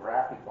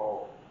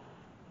geographical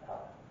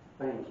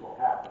things will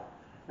happen.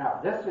 Now,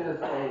 this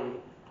is a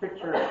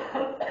picture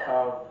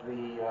of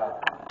the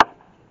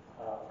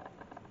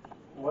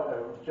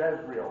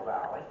Jezreel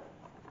Valley,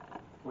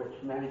 which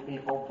many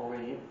people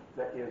believe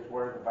that is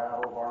where the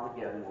Battle of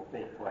Armageddon will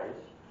take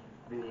place.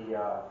 The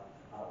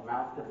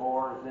Mount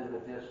Tabor is in the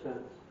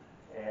distance,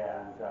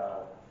 and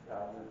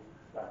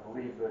I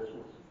believe this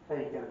was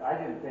taken. I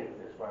didn't take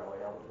this, by the way.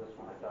 This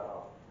one I got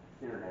off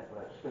the internet,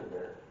 but I stood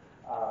there.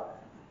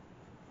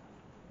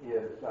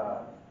 Is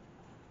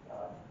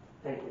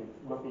taken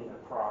looking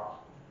across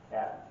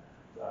at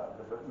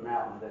the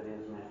mountain that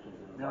is mentioned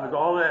in the Now, is Bible.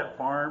 all that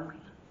farms?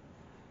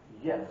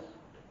 Yes,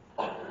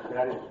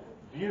 that is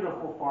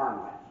beautiful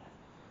farmland.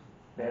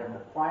 They have the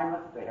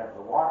climate, they have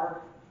the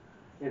water.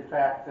 In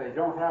fact, they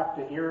don't have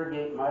to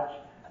irrigate much.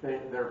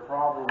 Their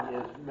problem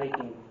is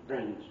making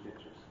drainage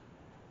ditches.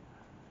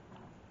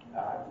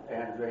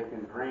 And they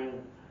can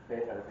drain, the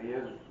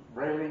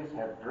Israelis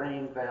have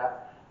drained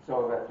that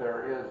so that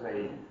there is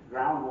a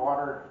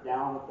groundwater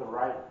down at the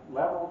right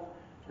level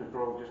to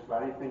grow just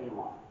about anything you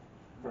want,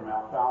 from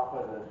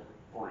alfalfa to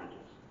oranges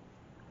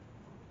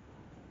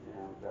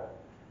and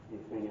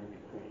anything in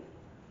between.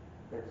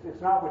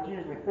 It's not what you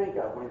usually think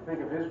of when you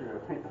think of Israel.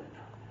 You think of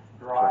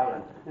dry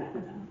and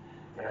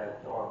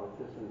so on. But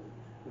this is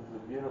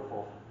a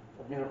beautiful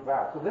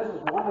valley. So this is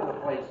one of the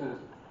places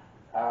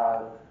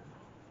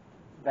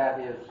that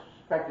is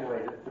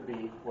speculated to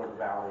be where the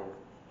Battle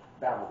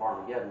of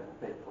Armageddon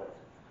will take place.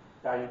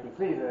 Now you can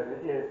see that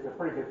it's a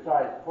pretty good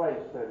sized place,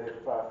 that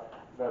if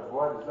the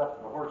blood is up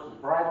to the horses'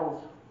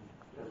 bridles,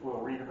 as we'll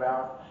read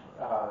about,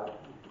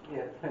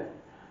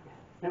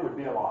 it would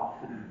be a lot.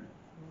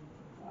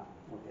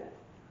 Okay.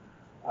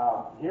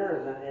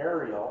 Here is an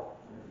aerial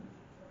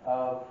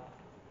of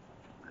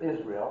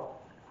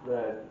Israel.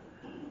 The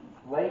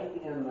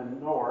lake in the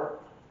north,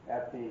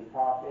 at the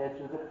top edge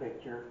of the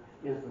picture,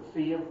 is the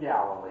Sea of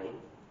Galilee,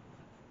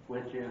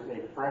 which is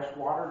a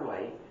freshwater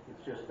lake.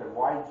 It's just a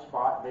wide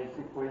spot,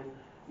 basically,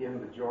 in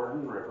the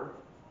Jordan River.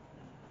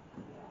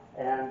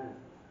 And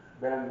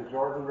then the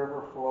Jordan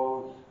River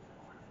flows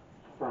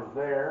from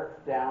there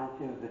down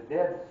to the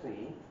Dead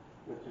Sea,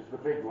 which is the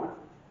big one,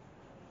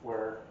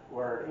 where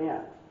it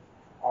ends.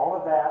 All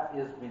of that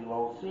is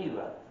below sea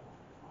level.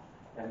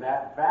 And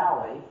that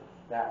valley,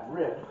 that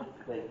rift,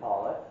 they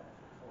call it,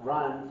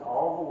 runs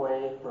all the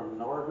way from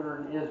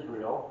northern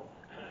Israel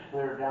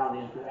clear down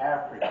into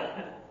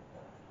Africa.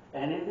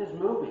 And it is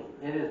moving.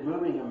 It is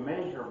moving a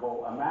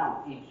measurable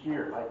amount each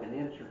year, like an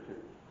inch or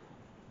two.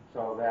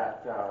 So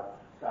that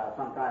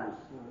sometimes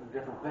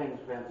different things,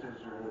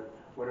 fences or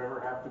whatever,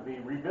 have to be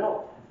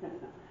rebuilt.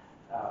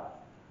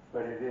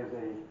 But it is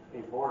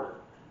a border.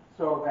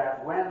 So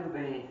that when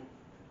the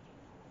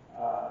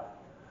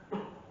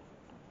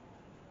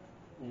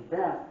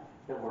event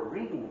that we're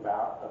reading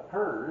about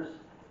occurs,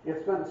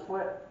 it's going to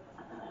split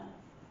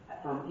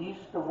from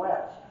east to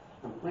west,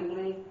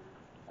 completely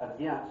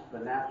against the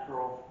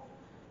natural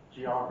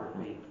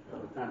geography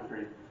of the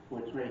country,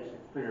 which makes it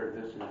clear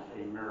this is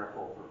a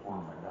miracle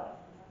performed by God.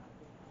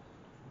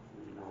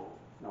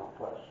 No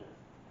question.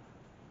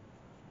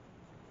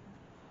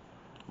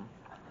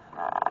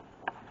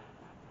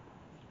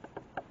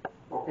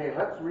 Okay,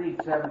 let's read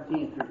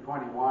 17 through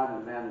 21,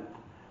 and then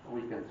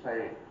we can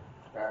say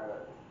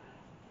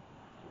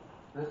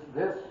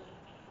this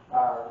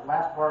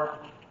last part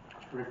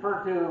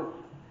referred to.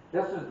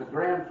 This is the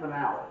grand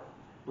finale.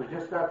 We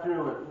just got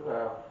through with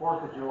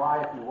 4th of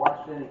July. If you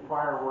watched any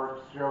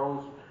fireworks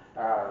shows,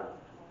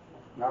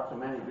 not so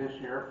many this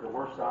year, there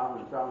were some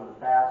and some in the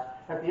past.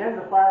 At the end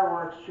of the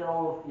fireworks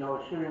show,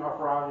 shooting off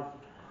rockets,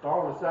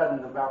 all of a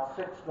sudden about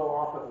 6 go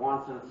off at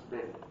once, and it's the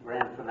big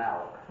grand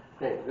finale.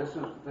 Okay, this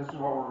is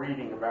what we're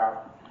reading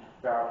about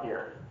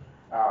here.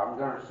 I'm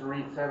going to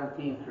read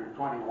 17 through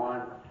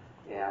 21,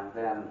 and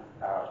then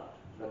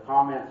the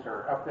comments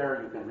are up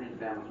there. You can read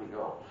them as we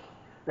go.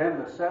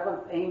 Then the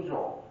seventh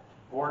angel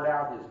poured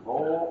out his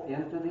bowl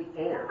into the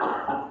air,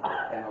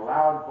 and a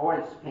loud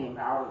voice came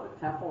out of the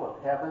temple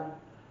of heaven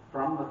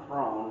from the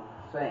throne,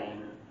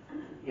 saying,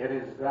 "It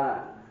is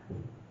done."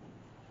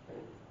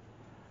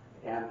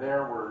 And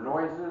there were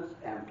noises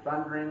and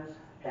thunderings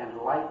and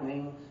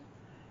lightnings,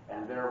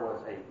 and there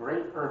was a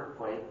great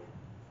earthquake,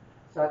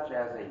 such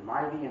as a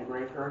mighty and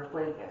great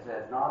earthquake as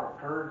had not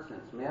occurred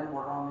since men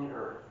were on the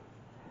earth.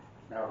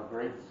 Now the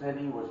great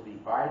city was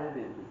divided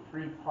into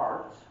 3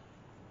 parts,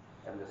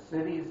 and the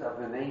cities of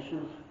the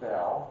nations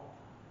fell,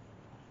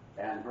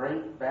 and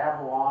great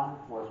Babylon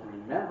was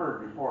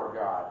remembered before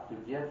God to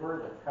give her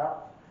the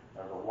cup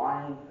of the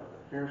wine of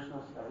the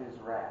fierceness of his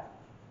wrath.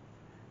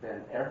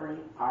 Then every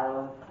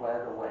island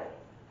fled away,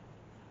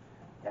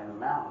 and the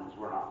mountains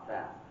were not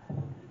found.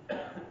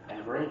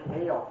 And great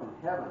hail from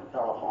heaven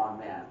fell upon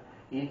men,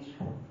 each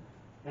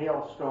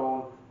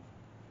hailstone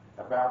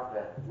about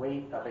the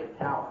weight of a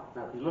talent.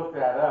 Now, if you look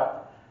that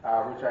up,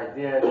 which I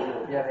did,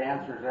 you'll get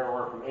answers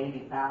everywhere from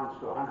 80 pounds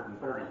to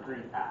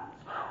 133 pounds.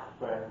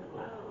 But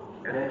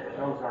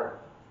those are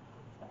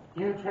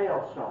huge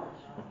hailstones.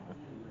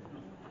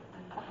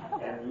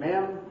 And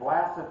men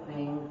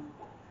blasphemed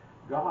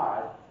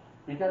God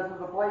because of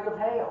the plague of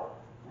hail.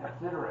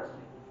 That's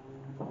interesting.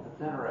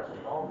 That's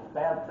interesting. All these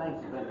bad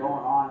things have been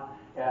going on,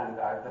 and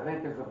I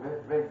think as the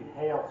big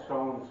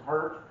hailstones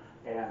hurt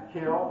and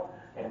kill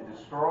and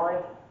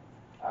destroy.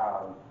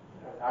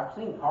 I've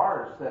seen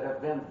cars that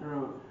have been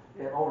through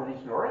over in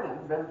Eastern Oregon,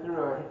 been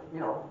through a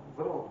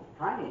little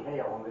tiny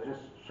hail, and they're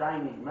just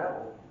shiny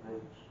metal. They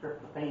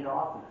strip the paint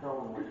off and fill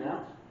them with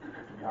dents.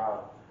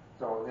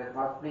 So it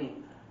must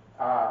be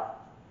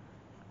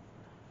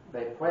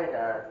they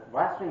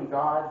blasphemed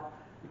God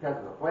because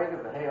of the plague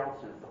of the hail,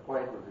 since the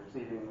plague was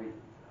exceedingly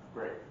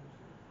great.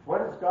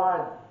 What is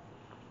God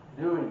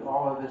doing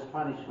all of this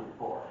punishment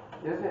for?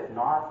 Is it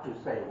not to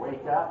say,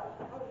 wake up,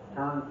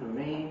 turn to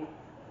me,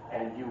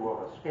 and you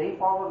will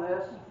escape all of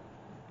this?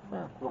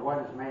 But what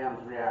is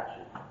man's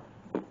reaction?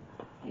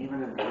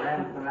 Even in the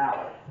grand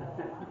finale,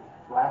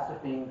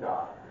 blaspheme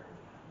God.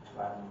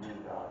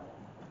 Blaspheme God.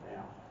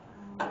 Yeah.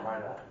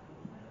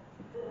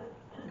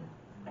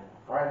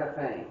 Quite a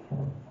thing.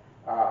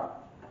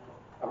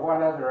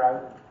 One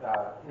other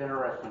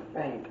interesting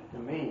thing to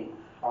me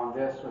on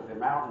this with the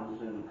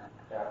mountains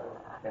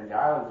and the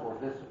islands will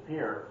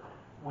disappear.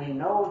 We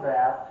know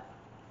that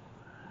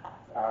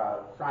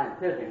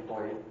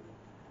scientifically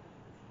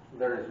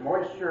there is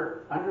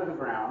moisture under the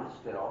ground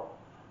still.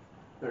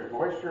 There's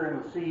moisture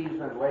in the seas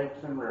and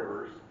lakes and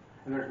rivers,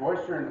 and there's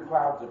moisture in the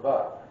clouds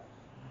above.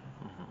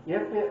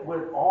 If it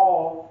would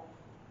all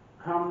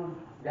come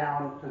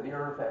down to the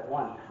earth at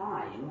one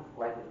time,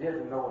 like it did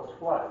in Noah's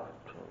flood,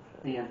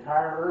 the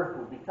entire earth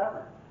would be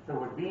covered. There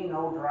would be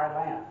no dry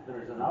land.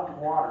 There is enough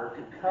water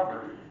to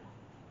cover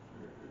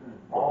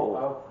all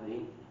of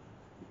the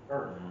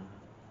earth.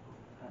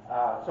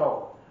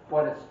 So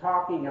what it's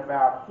talking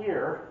about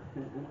here,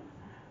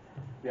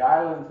 the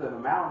islands and the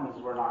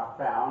mountains were not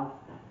found.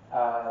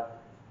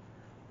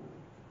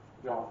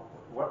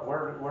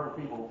 where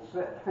do people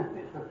sit?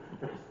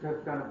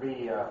 It's going to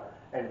be,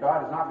 and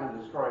God is not going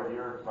to destroy the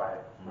earth by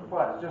the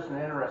flood. It's just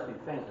an interesting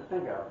thing to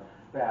think of,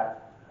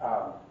 that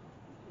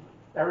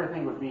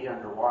everything would be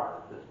underwater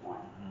at this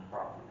point,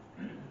 probably.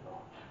 So,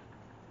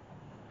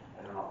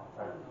 I don't know.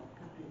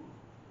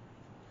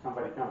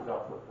 Somebody comes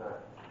up with the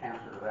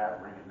answer to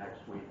that, bring it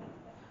next week,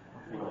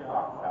 and we'll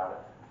talk about it.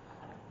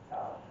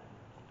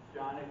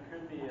 John, it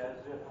could be as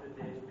if the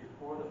days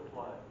before the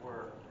flood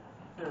were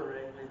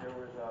theoretically there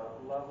was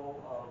a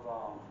level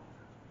of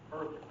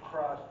earth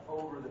crust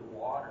over the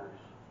waters.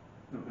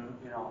 Mm-hmm.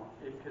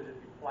 Because if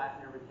you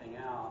flatten everything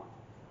out,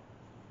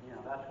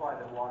 that's why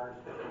the water is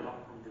picking up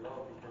from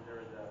below, because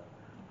there's a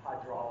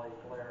hydraulic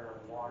layer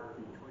of water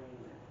between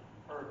the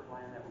earth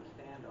land that we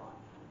stand on.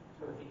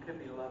 So he could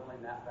be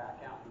leveling that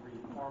back out and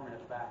reforming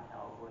it back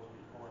how it was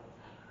before.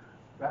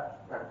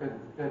 That could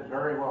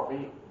very well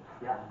be,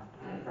 yeah.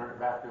 Turn it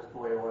back just the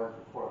way it was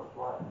before the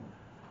flood.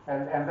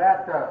 And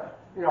that,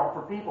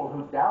 for people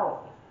who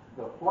doubt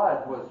the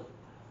flood was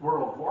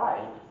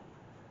worldwide,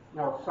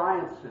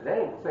 science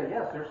today would say,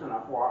 yes, there's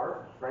enough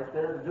water right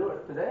there to do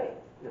it today,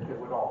 if it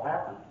would all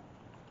happen.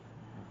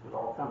 It would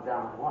all come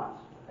down at once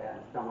and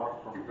come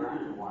up from the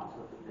ground at once,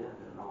 as it did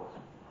in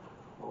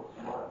those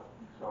floods.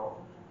 So,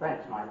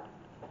 thanks, Mike.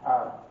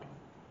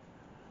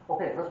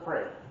 Okay, let's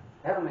pray.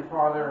 Heavenly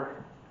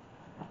Father,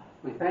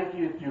 we thank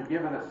you that you've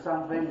given us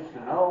some things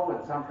to know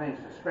and some things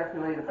to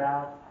speculate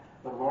about.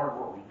 But Lord,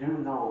 what we do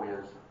know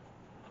is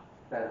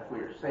that if we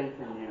are safe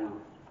in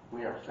you,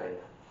 we are safe.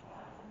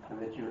 And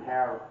that you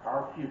have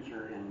our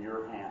future in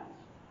your hands.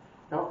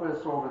 Help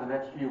us over the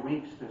next few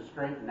weeks to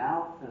straighten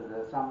out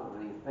some of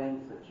the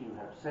things that you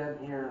have said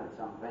here and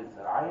some things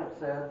that I have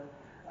said,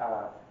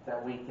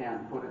 that we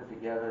can put it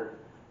together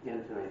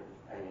into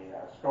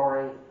a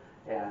story.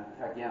 And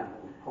again,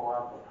 that we pull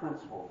out the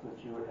principles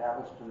that you would have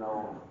us to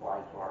know and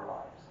apply to our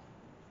lives.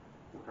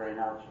 We pray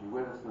now that you be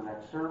with us in the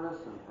next service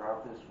and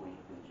throughout this week.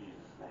 In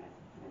Jesus' name,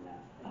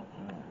 amen.